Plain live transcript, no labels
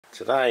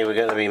Today we're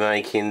going to be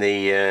making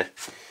the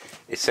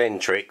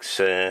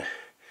eccentrics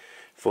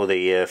for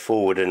the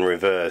forward and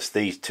reverse.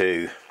 These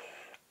two,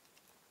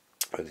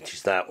 which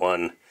is that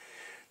one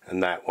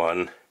and that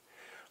one,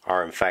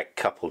 are in fact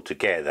coupled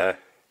together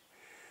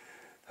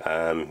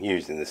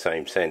using the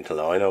same centre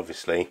line,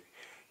 obviously,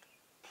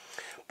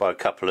 by a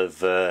couple of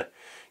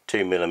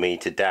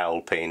 2mm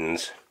dowel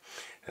pins,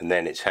 and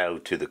then it's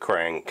held to the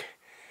crank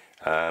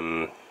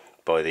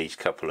by these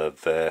couple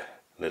of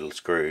little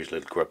screws,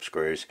 little grub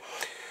screws.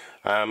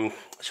 So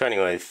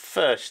anyway,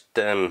 first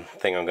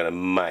thing I'm going to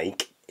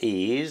make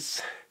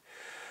is,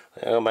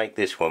 I'll make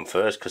this one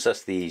first because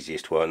that's the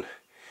easiest one,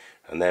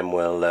 and then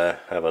we'll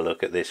have a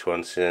look at this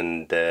one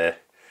and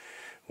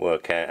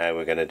work out how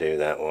we're going to do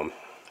that one.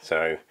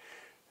 So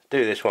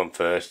do this one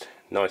first,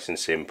 nice and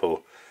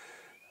simple.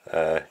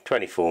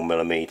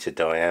 24mm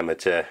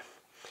diameter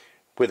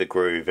with a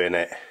groove in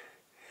it,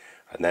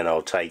 and then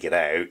I'll take it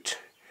out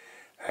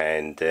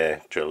and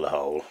drill the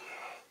hole.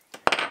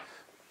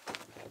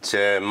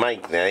 To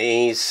make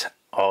these,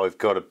 I've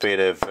got a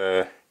bit of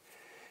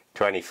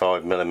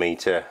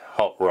 25mm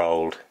hot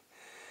rolled.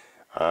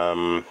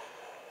 I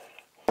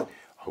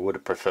would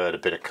have preferred a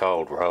bit of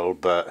cold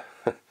rolled, but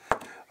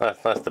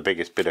that's the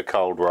biggest bit of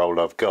cold rolled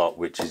I've got,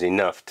 which is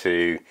enough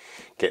to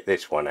get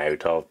this one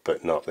out of,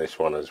 but not this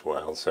one as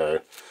well.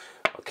 So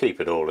I'll keep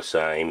it all the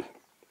same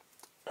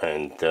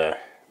and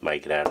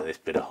make it out of this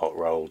bit of hot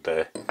rolled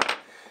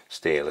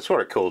steel. That's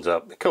what it calls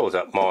up. It calls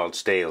up mild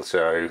steel,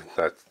 so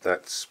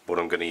that's what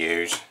I'm going to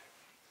use.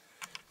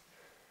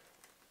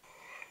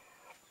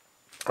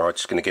 Alright,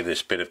 just going to give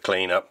this a bit of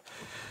clean up.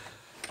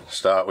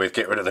 Start with,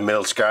 get rid of the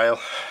mill scale.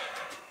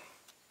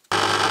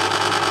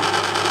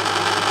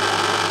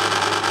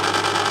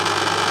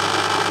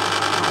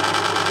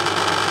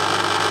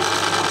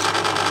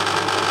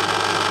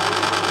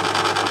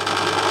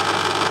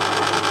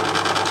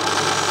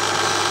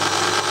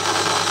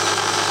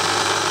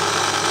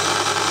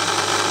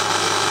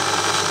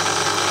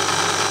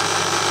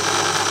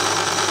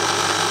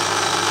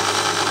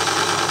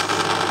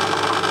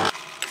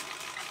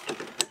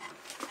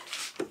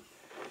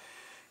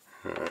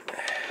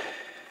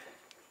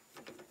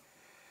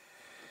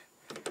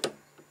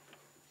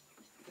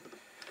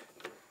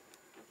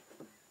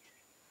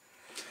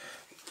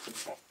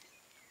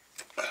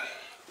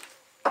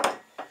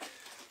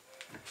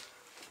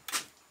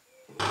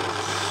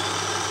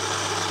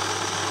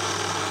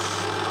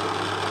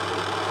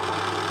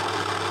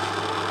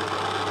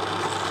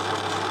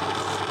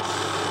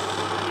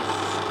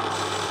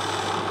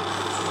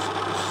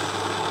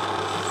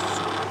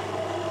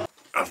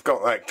 I've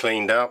got that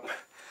cleaned up.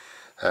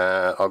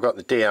 I've got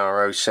the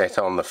DRO set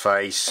on the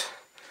face.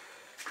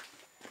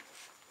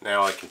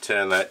 Now I can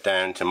turn that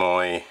down to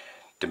my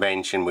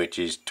dimension, which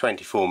is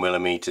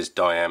 24mm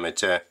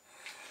diameter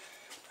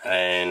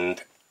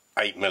and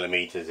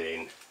 8mm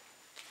in.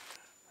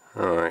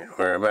 Alright,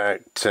 we're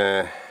about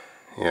yeah,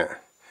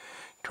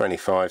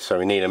 25, so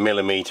we need a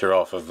millimetre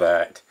off of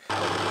that.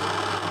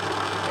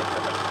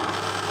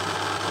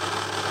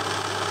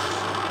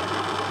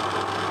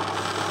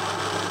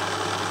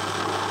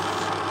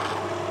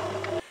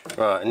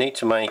 Right, I need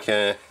to make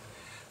a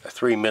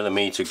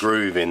 3mm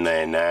groove in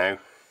there now,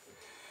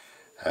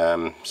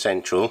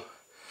 central,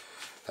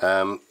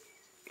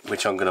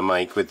 which I'm going to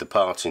make with the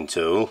parting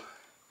tool.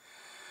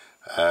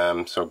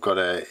 So I've got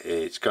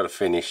it's got to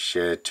finish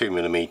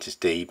 2mm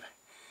deep.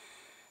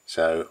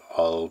 So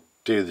I'll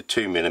do the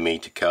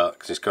 2mm cut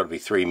because it's got to be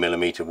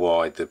 3mm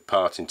wide. The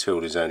parting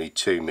tool is only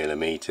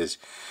 2mm,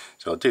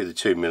 so I'll do the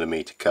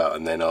 2mm cut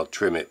and then I'll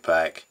trim it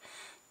back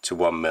to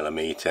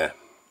 1mm.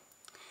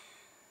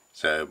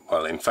 So,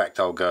 well, in fact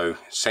I'll go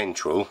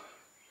central,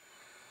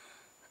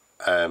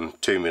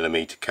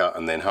 2mm cut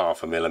and then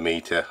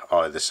 0.5mm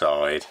either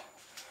side.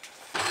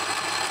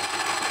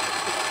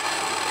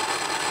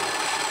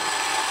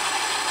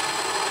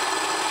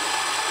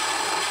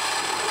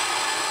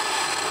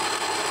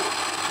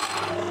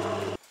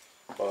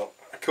 Well,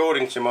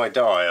 according to my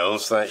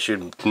dials that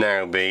should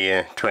now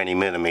be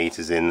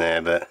 20mm in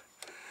there, but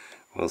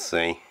we'll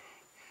see.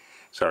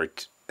 Sorry,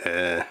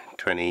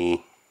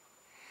 20...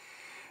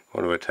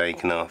 What have I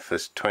taken off?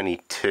 That's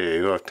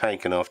 22. I've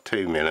taken off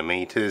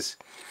 2mm.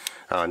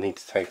 Oh, I need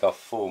to take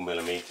off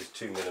 4mm,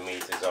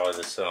 2mm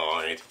either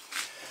side.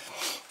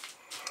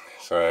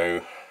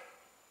 So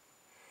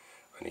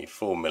I need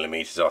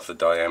 4mm off the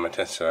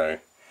diameter. So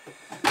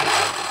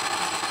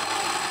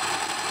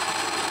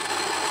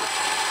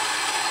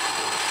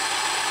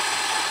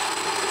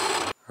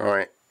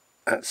alright,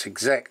 that's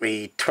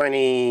exactly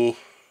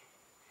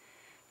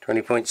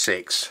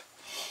 20.6.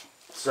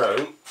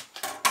 So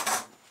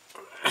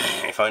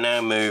if I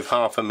now move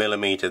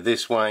 0.5mm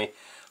this way,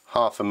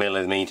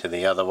 0.5mm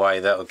the other way,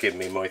 that'll give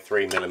me my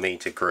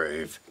 3mm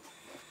groove.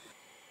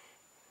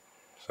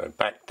 So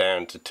back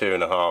down to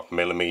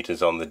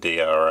 2.5mm on the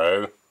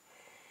DRO.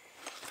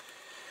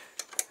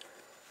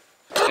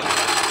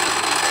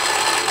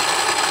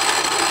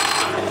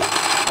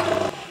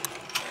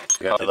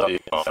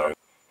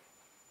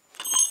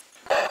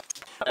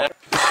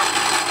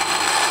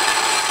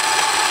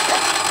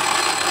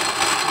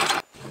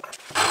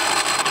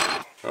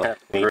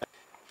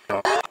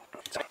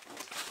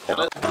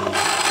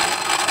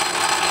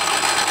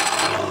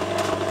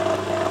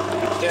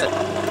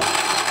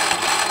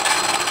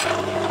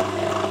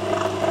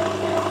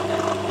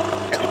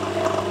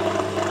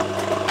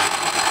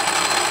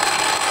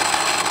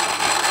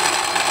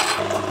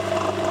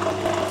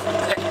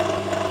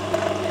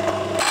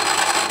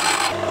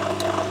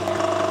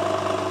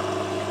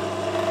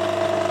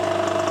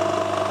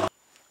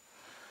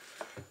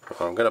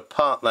 I'm going to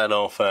part that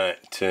off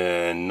at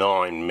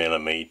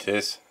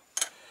 9mm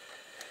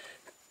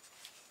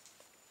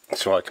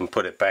so I can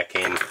put it back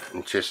in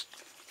and just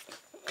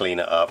clean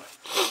it up.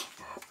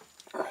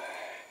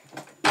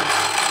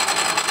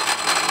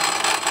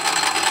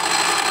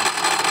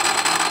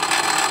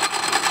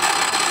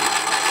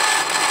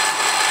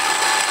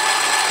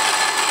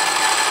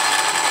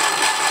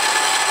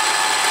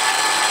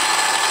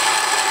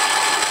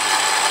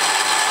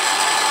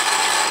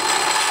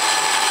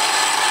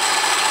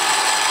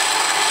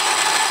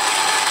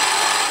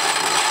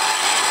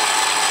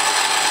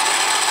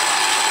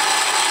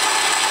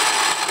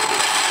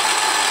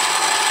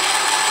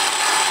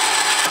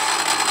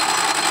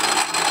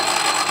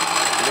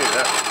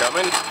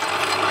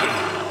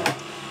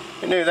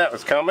 I knew that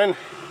was coming.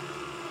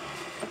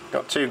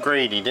 Got too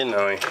greedy, didn't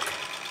I?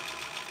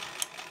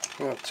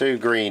 Got too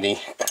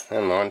greedy.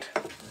 Never mind.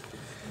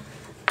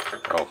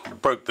 Oh,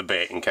 broke the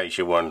bit in case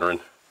you're wondering.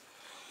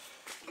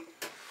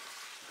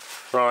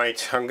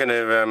 Right, I'm going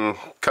to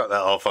cut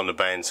that off on the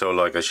bandsaw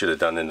like I should have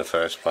done in the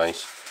first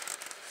place.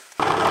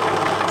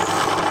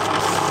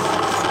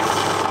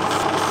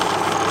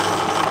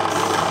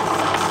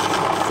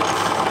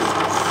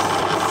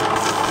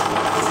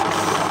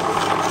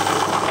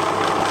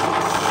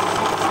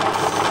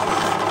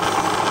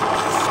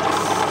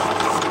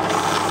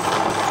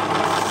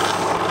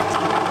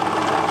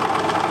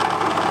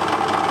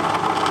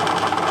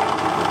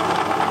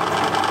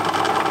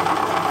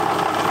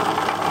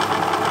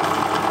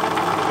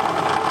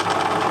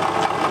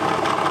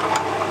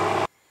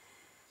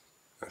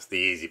 The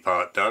easy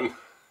part done.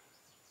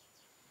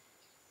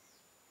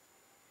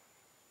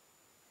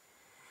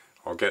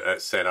 I'll get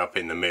that set up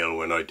in the mill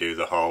when I do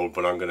the hole,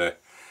 but I'm gonna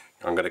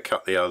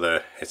cut the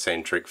other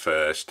eccentric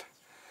first.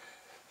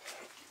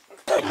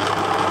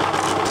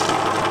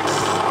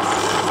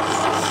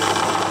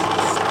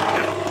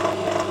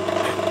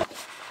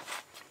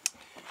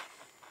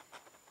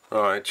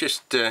 Right,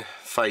 just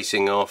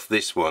facing off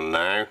this one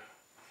now,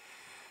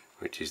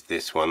 which is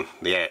this one,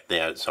 the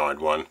outside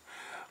one.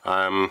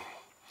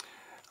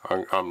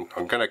 I'm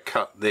going to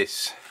cut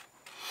this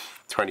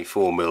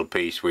 24mm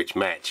piece which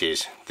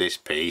matches this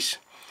piece.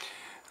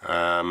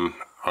 I'm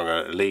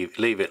going to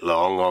leave it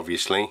long,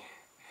 obviously.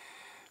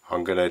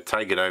 I'm going to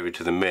take it over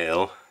to the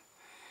mill,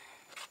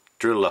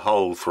 drill the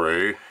hole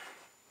through,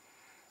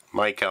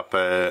 make up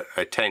a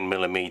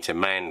 10mm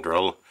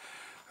mandrel,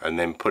 and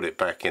then put it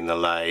back in the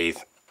lathe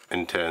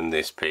and turn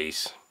this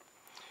piece.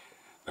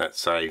 That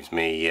saves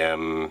me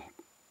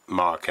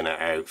marking it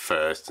out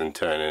first and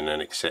turning an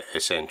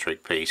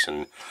eccentric piece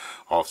and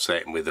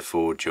offsetting with the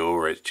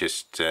 4-jaw. It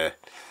just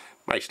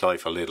makes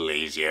life a little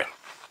easier.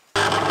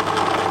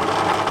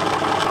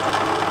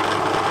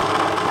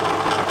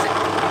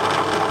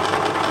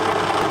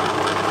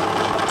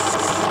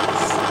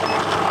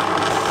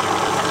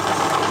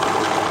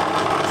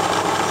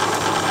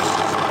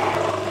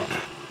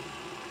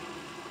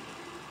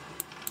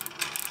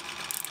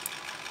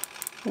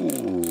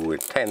 Ooh,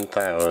 10th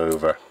hour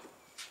over.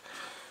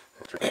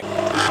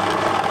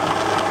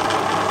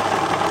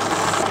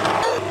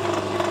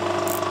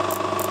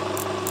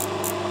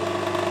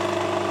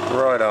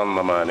 Right on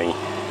the money.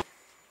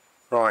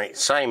 Right,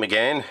 same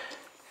again.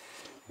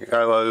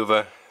 Go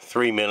over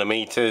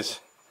 3mm,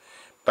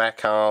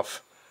 back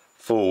half,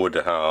 forward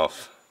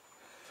half.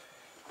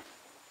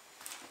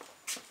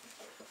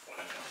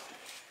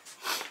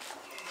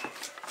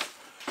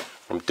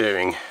 What I'm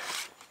doing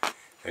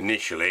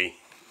initially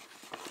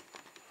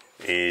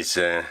is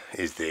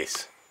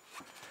this.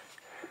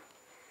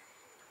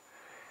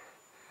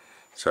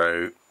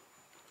 So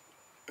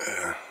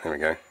there we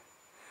go.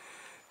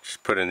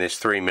 Just putting this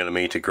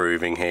 3mm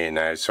grooving here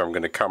now. So I'm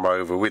going to come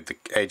over with the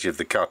edge of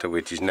the cutter,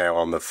 which is now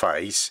on the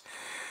face.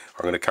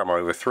 I'm going to come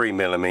over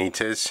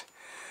 3mm,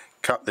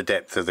 cut the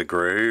depth of the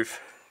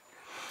groove,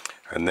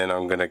 and then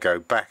I'm going to go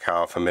back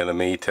 1/2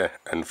 mm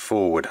and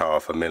forward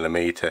 1/2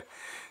 mm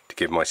to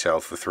give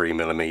myself a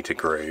 3mm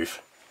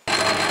groove.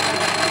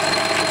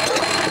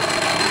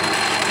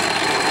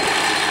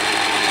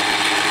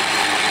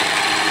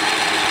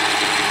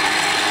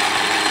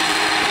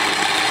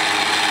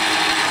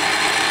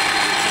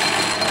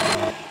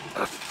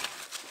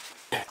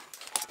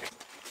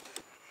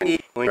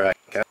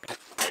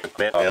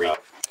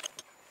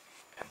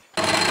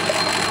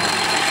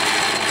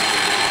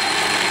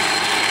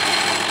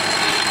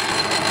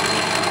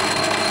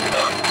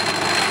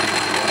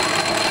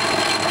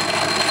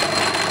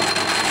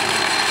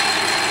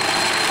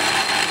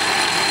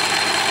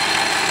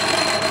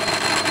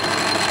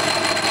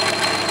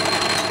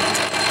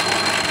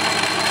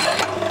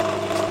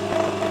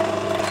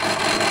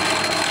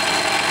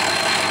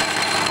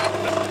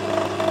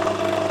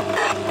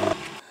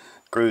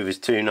 Groove is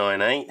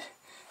 298.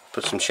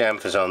 Put some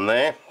chamfers on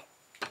there.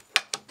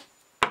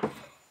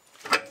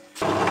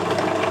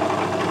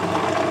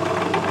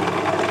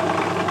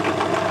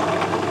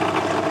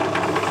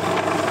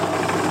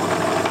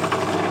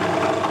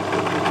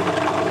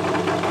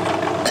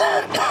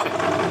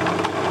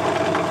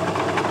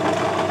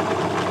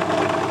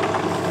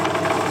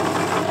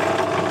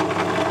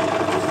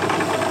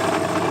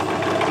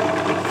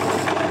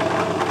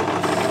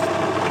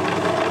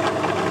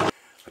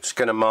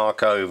 going to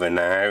mark over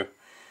now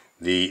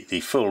the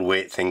full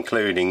width,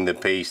 including the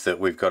piece that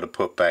we've got to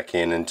put back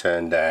in and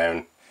turn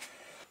down.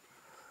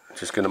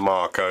 Just going to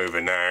mark over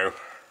now,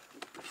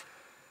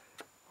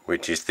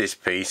 which is this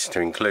piece, to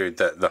include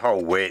the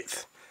whole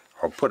width.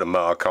 I'll put a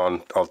mark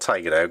on, I'll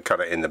take it out, cut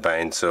it in the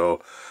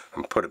bandsaw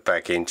and put it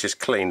back in, just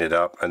clean it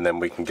up, and then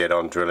we can get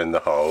on drilling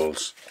the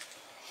holes.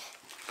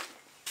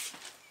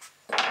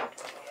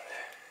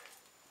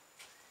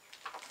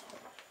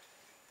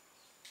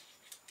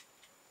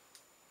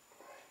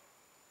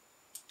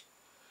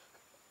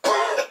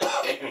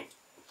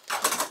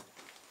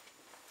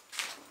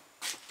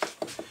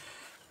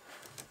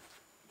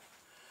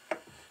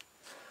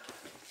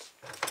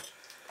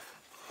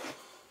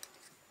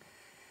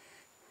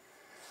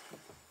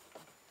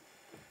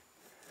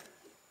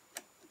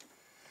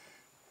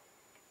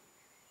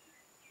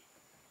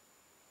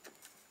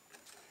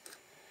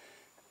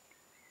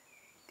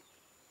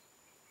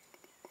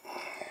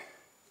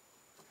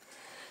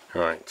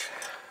 Right,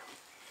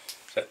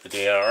 set the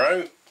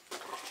DRO. We've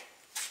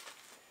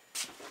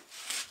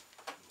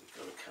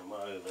got to come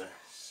over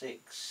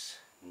 6,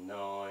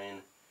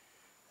 9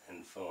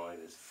 and 5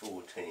 is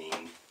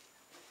 14.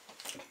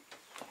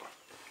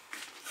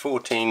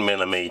 14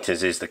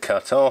 millimeters is the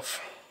cut-off.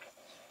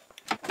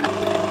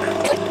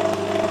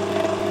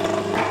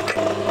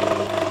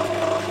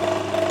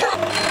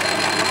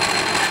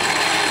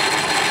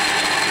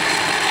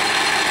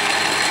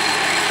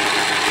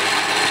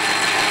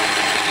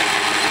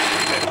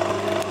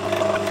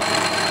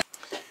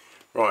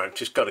 Right, I've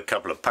just got a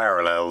couple of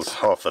parallels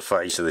off the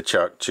face of the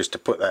chuck just to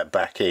put that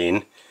back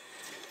in,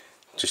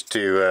 just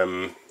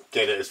to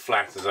get it as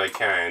flat as I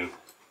can.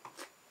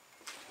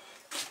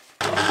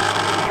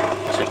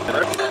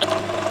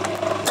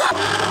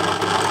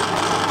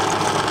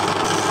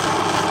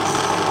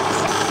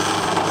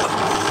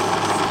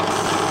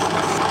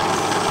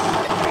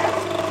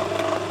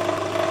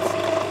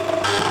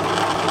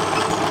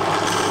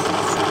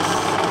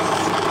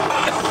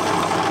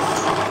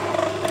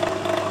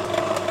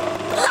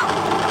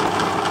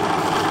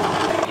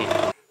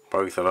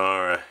 Both of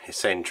our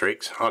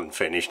eccentrics,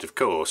 unfinished of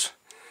course.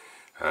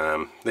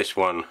 This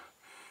one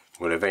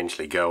will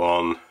eventually go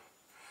on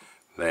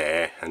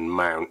there and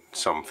mount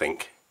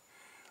something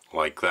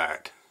like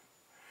that.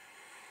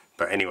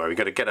 But anyway, we've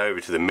got to get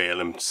over to the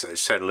mill and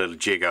set a little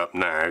jig up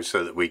now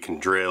so that we can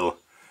drill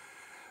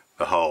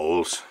the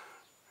holes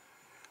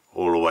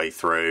all the way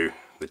through,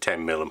 the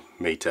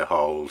 10mm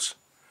holes.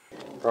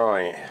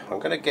 Right, I'm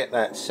going to get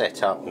that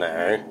set up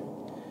now,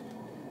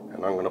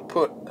 and I'm going to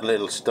put a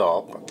little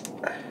stop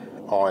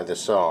either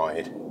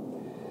side.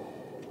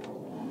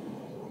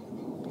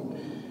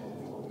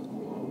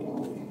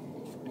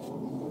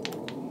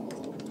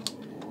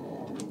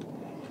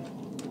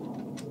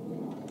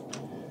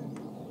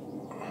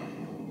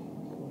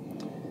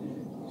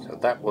 So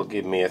that will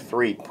give me a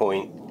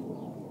 3-point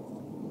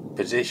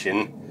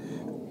position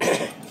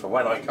for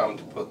when I come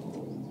to put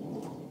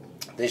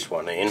this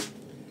one in.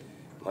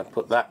 When I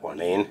put that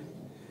one in,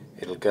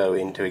 it'll go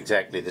into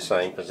exactly the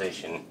same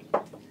position.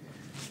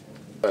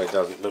 So it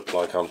doesn't look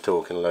like I'm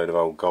talking a load of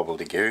old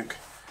gobbledygook.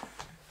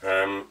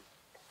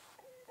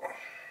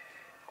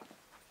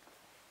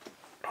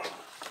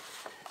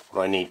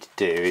 What I need to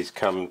do is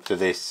come to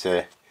this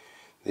centre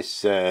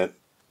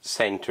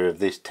of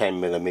this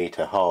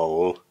 10mm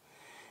hole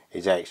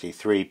is actually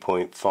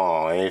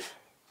 3.5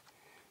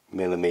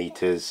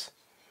 millimeters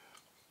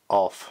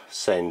off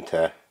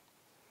centre,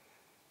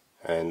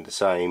 and the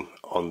same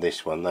on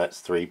this one.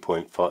 That's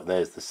 3.5.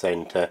 There's the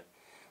centre.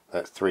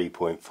 That's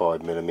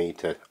 3.5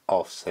 millimeter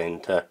off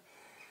centre,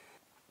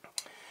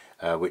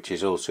 which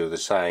is also the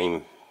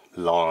same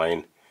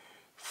line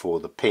for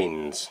the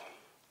pins.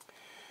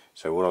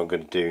 So what I'm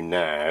going to do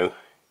now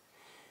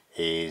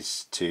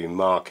is to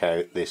mark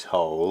out this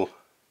hole.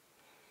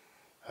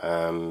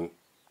 I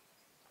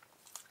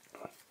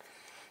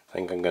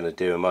think I'm going to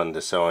do them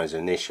undersize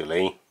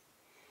initially,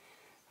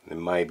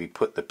 then maybe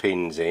put the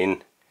pins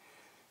in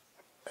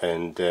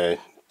and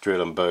drill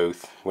them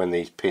both when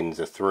these pins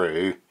are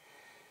through.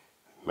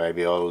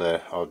 Maybe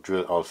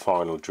I'll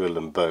final drill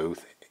them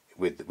both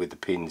with the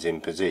pins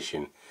in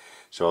position.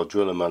 So I'll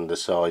drill them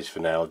undersized for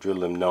now. I'll drill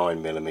them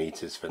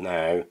 9mm for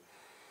now,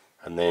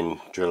 and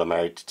then drill them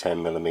out to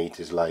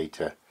 10mm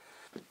later.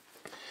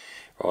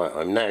 Right,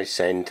 I'm now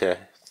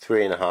centre,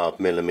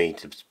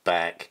 3.5mm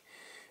back,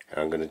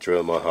 and I'm going to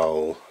drill my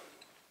hole.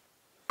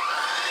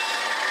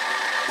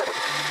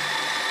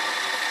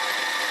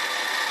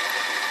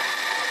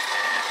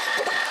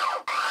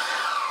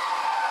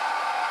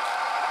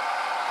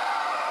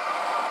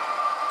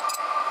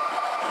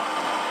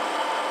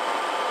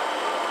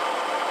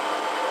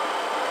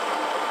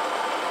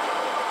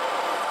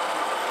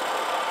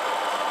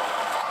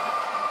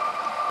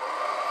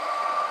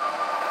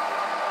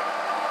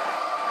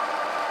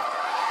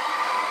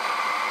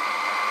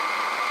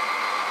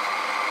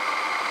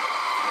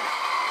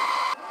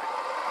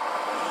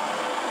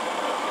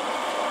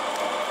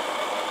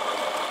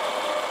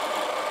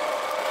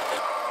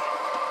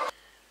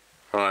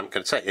 I'm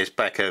going to take this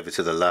back over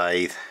to the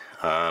lathe.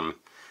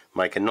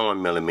 make a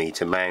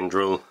 9mm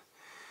mandrel,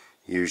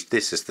 use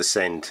this as the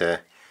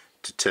centre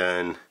to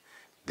turn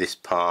this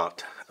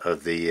part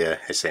of the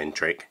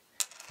eccentric.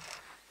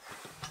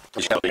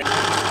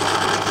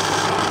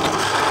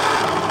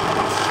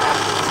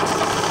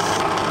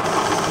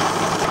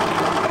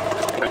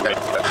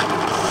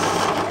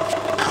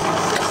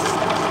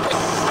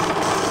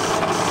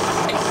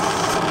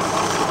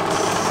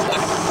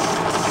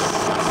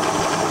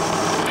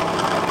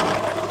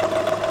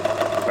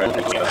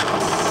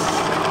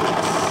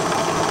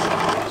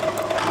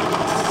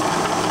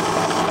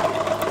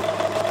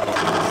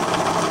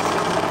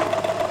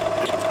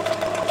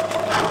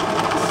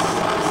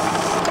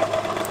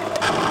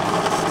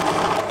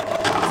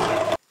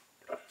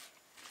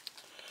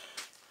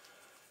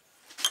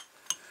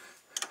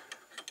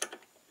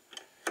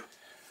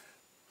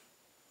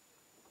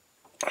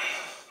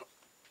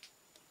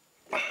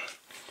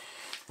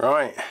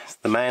 Right,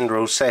 the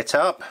mandrel set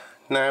up.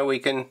 Now we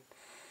can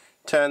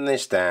turn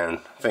this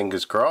down,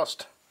 fingers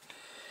crossed.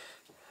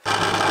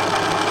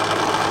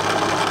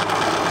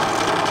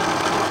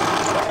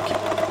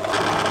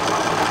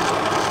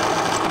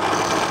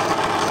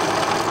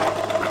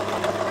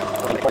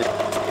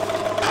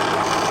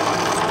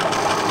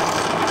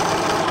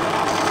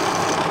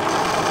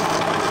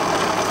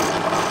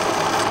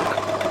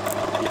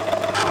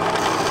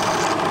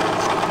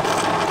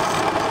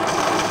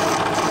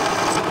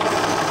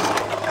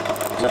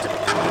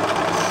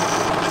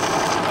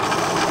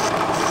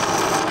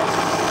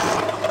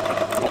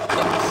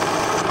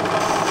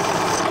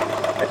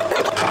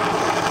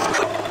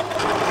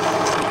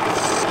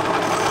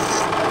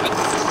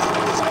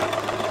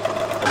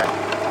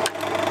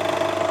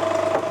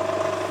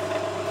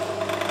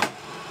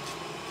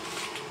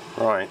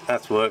 Right,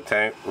 that's worked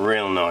out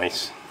real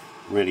nice.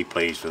 Really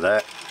pleased with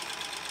that.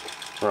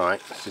 Right,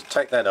 let's just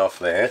take that off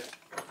there.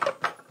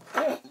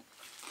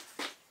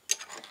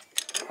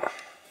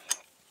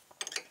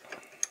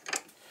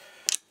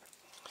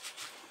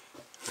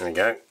 There we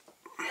go.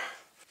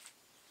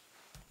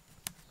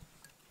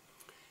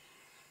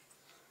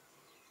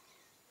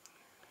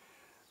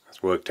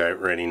 That's worked out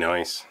really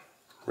nice.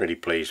 Really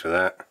pleased with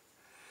that.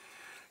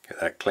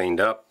 Get that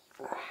cleaned up.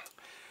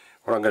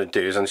 What I'm going to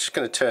do is I'm just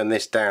going to turn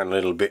this down a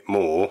little bit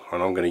more,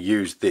 and I'm going to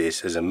use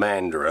this as a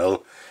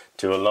mandrel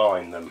to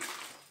align them.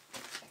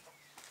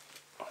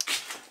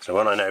 So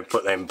when I now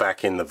put them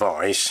back in the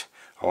vise,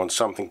 I want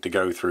something to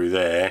go through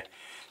there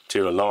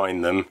to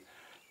align them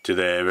to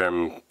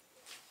their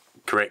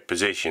correct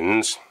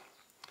positions,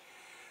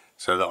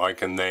 so that I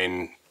can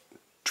then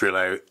drill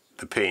out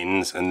the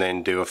pins and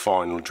then do a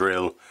final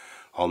drill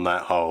on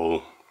that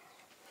hole.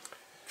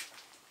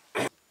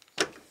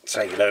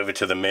 Take it over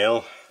to the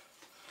mill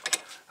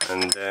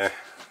and I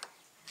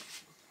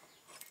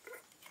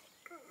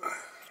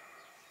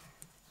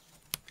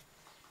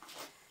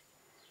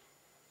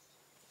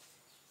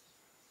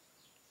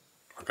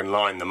can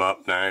line them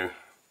up now,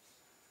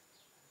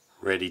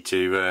 ready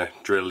to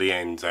drill the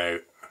ends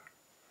out.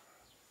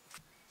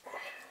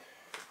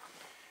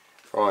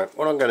 Right,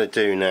 what I'm going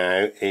to do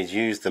now is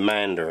use the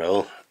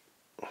mandrel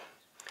to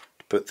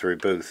put through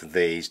both of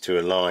these to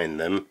align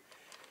them.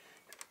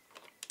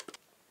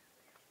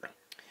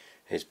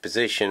 It's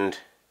positioned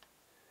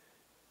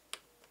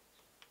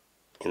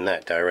in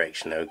that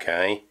direction,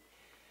 okay.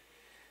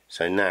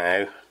 So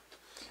now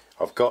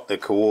I've got the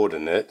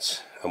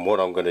coordinates, and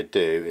what I'm going to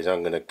do is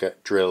I'm going to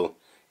drill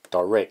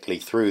directly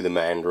through the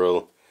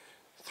mandrel,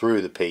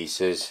 through the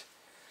pieces,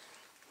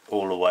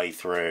 all the way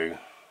through.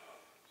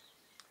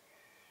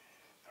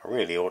 I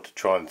really ought to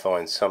try and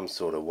find some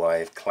sort of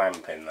way of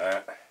clamping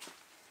that.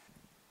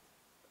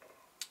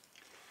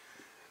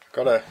 I've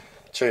got a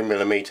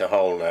 2mm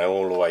hole now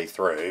all the way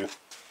through.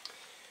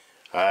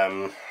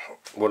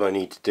 What I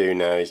need to do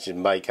now is to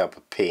make up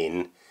a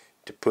pin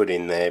to put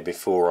in there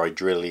before I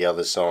drill the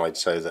other side,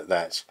 so that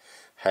that's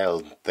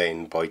held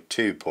then by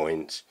 2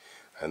 points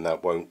and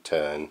that won't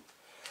turn.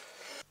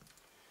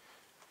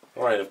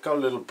 Right, I've got a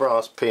little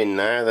brass pin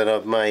now that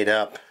I've made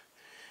up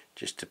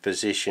just to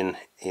position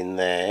in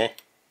there.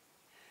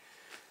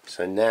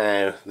 So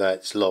now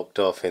that's locked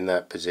off in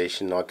that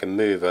position, I can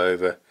move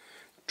over,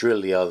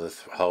 drill the other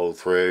hole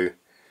through,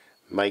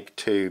 make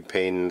 2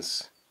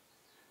 pins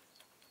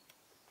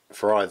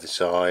for either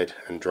side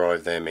and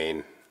drive them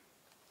in.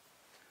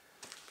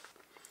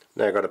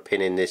 Now I've got a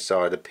pin in this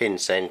side, a pin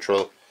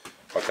central.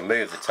 I can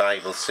move the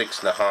table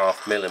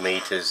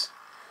 6.5mm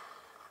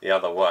the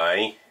other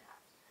way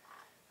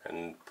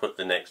and put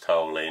the next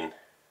hole in.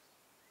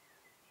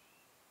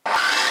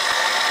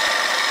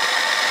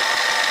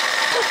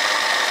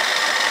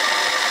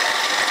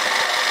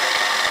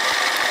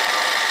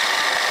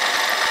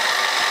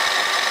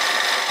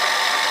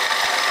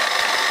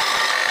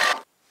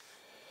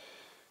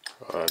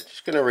 I'm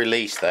just going to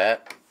release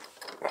that.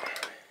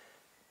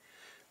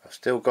 I've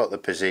still got the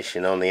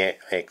position on the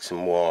X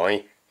and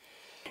Y,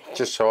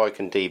 just so I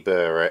can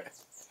deburr it.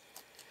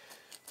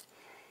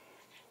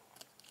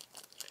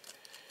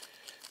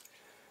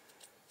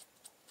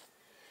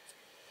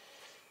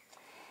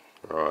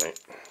 Right,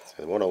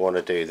 so what I want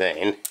to do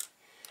then,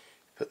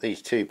 put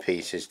these two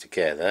pieces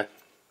together,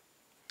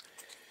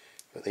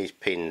 put these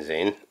pins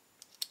in.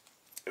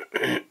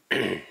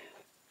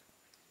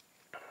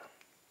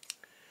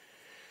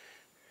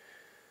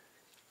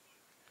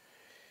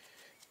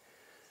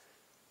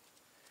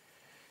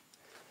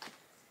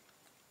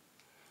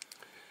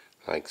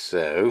 Like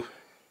so.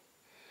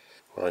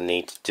 What I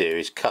need to do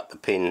is cut the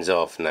pins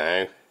off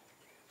now.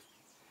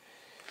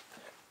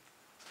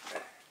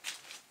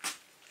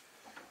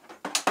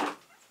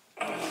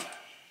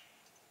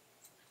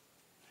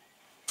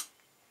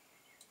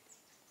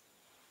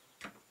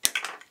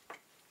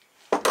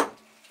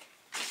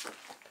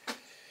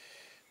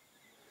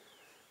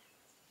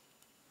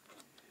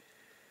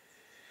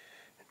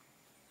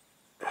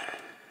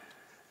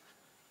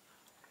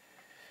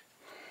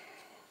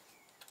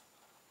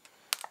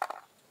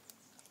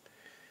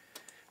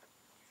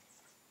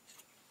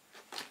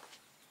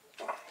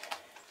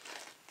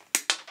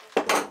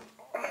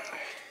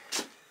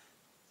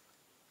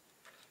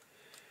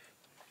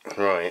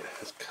 Right,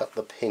 let's cut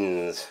the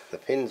pins. The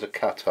pins are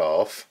cut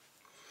off.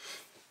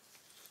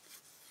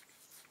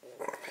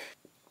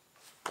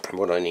 And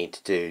what I need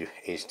to do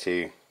is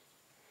to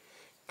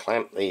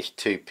clamp these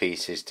two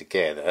pieces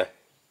together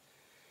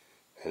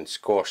and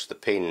squash the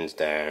pins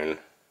down.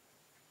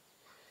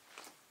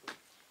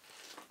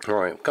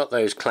 Right, I've got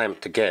those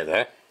clamped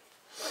together.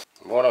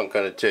 What I'm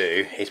going to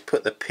do is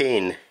put the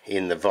pin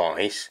in the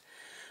vise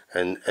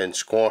and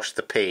squash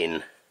the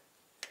pin.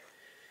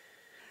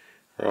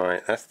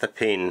 Right, that's the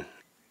pin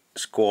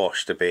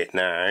squashed a bit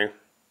now.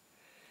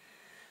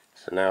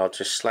 So now I'll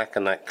just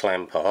slacken that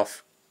clamp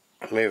off,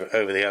 move it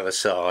over the other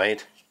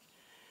side,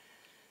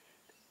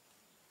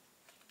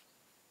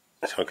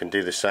 so I can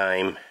do the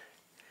same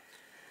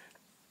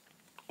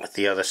with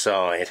the other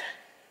side.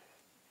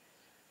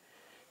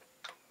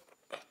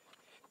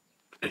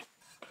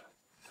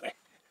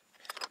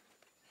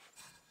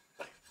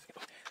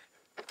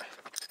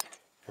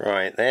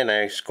 Right, they're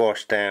now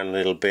squashed down a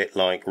little bit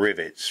like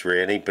rivets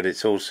really, but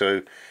it's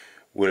also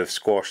would have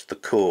squashed the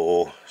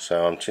core,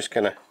 so I'm just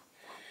going to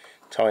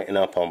tighten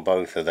up on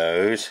both of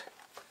those,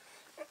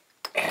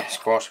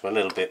 squash them a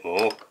little bit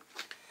more.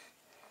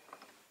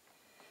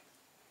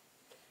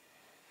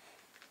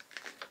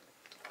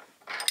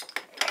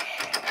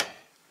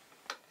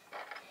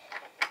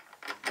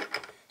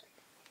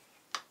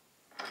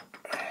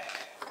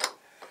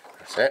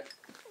 That's it.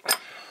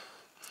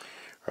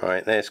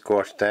 Right, they're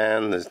squashed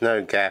down, there's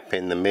no gap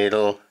in the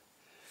middle,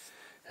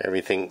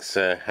 everything's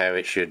how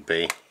it should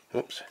be.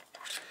 Oops.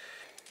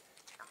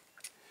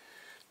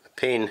 The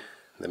pin,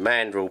 the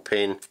mandrel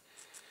pin,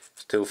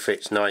 still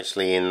fits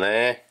nicely in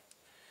there,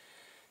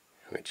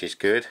 which is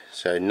good.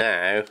 So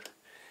now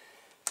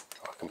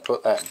I can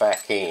put that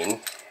back in.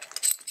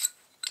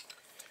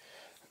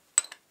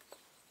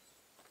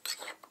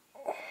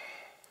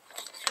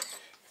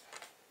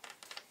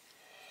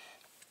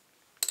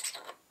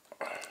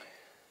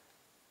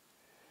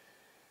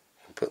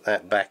 Put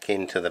that back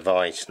into the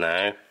vise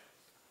now.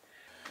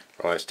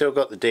 Right, still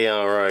got the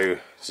DRO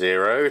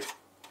zeroed.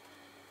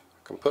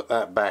 I can put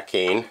that back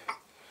in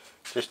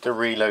just to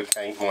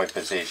relocate my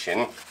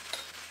position.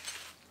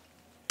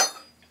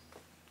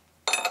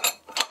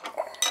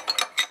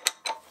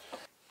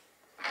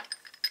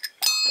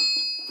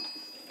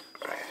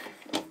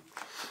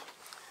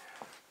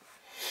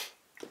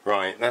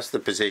 Right, that's the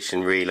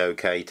position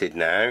relocated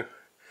now.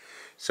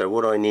 So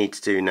what I need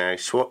to do now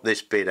is swap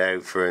this bit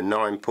out for a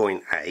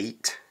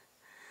 9.8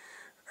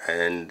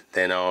 and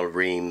then I'll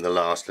ream the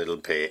last little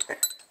bit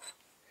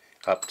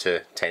up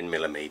to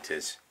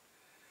 10mm.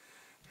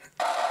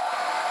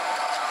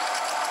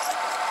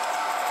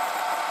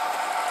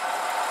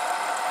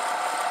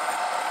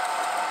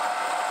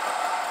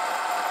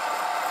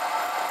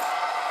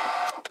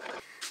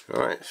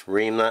 Alright, let's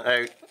ream that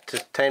out to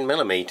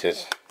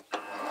 10mm.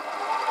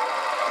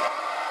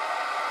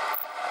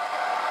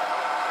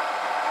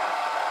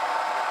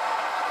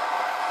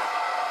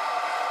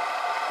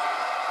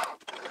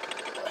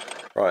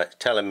 Right,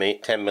 telling me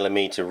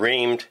 10mm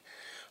reamed.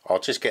 I'll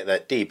just get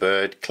that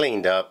deburred,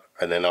 cleaned up,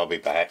 and then I'll be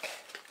back.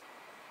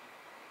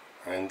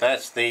 And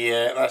that's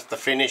the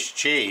finished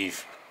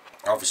sheave.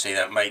 Obviously,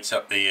 that makes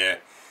up the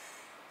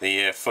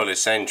full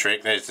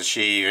eccentric. There's the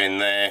sheave in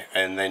there,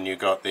 and then you've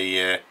got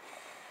the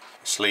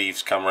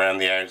sleeves come around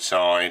the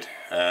outside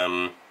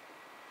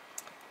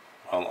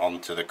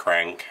onto the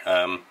crank.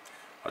 I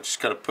just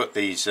got to put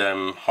these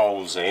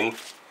holes in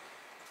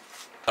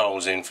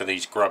for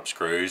these grub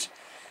screws.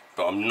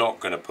 But I'm not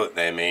going to put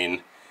them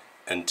in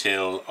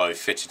until I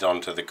fit it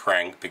onto the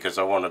crank, because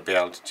I want to be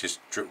able to just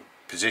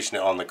position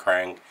it on the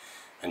crank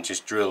and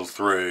just drill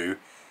through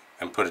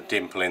and put a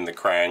dimple in the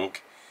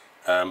crank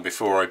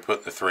before I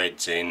put the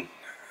threads in.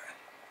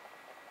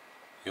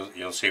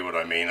 You'll see what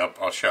I mean.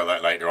 I'll show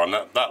that later on.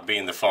 That'll be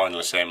in the final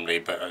assembly,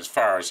 but as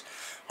far as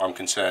I'm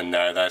concerned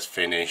now, that's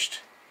finished.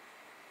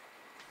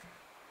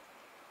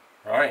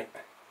 Right,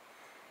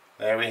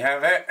 there we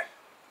have it.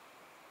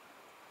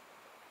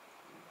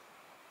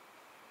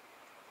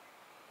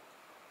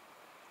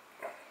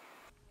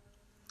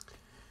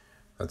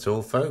 That's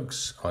all,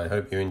 folks. I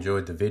hope you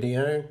enjoyed the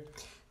video.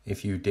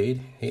 If you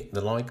did, hit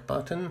the like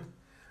button.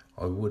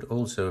 I would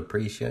also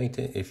appreciate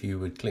it if you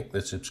would click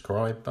the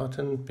subscribe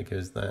button,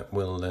 because that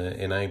will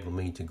enable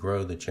me to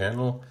grow the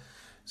channel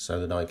so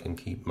that I can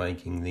keep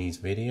making these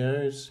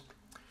videos.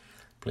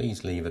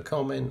 Please leave a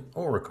comment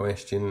or a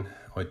question.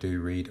 I do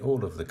read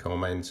all of the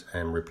comments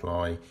and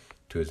reply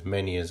to as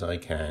many as I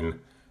can.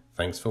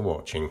 Thanks for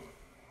watching.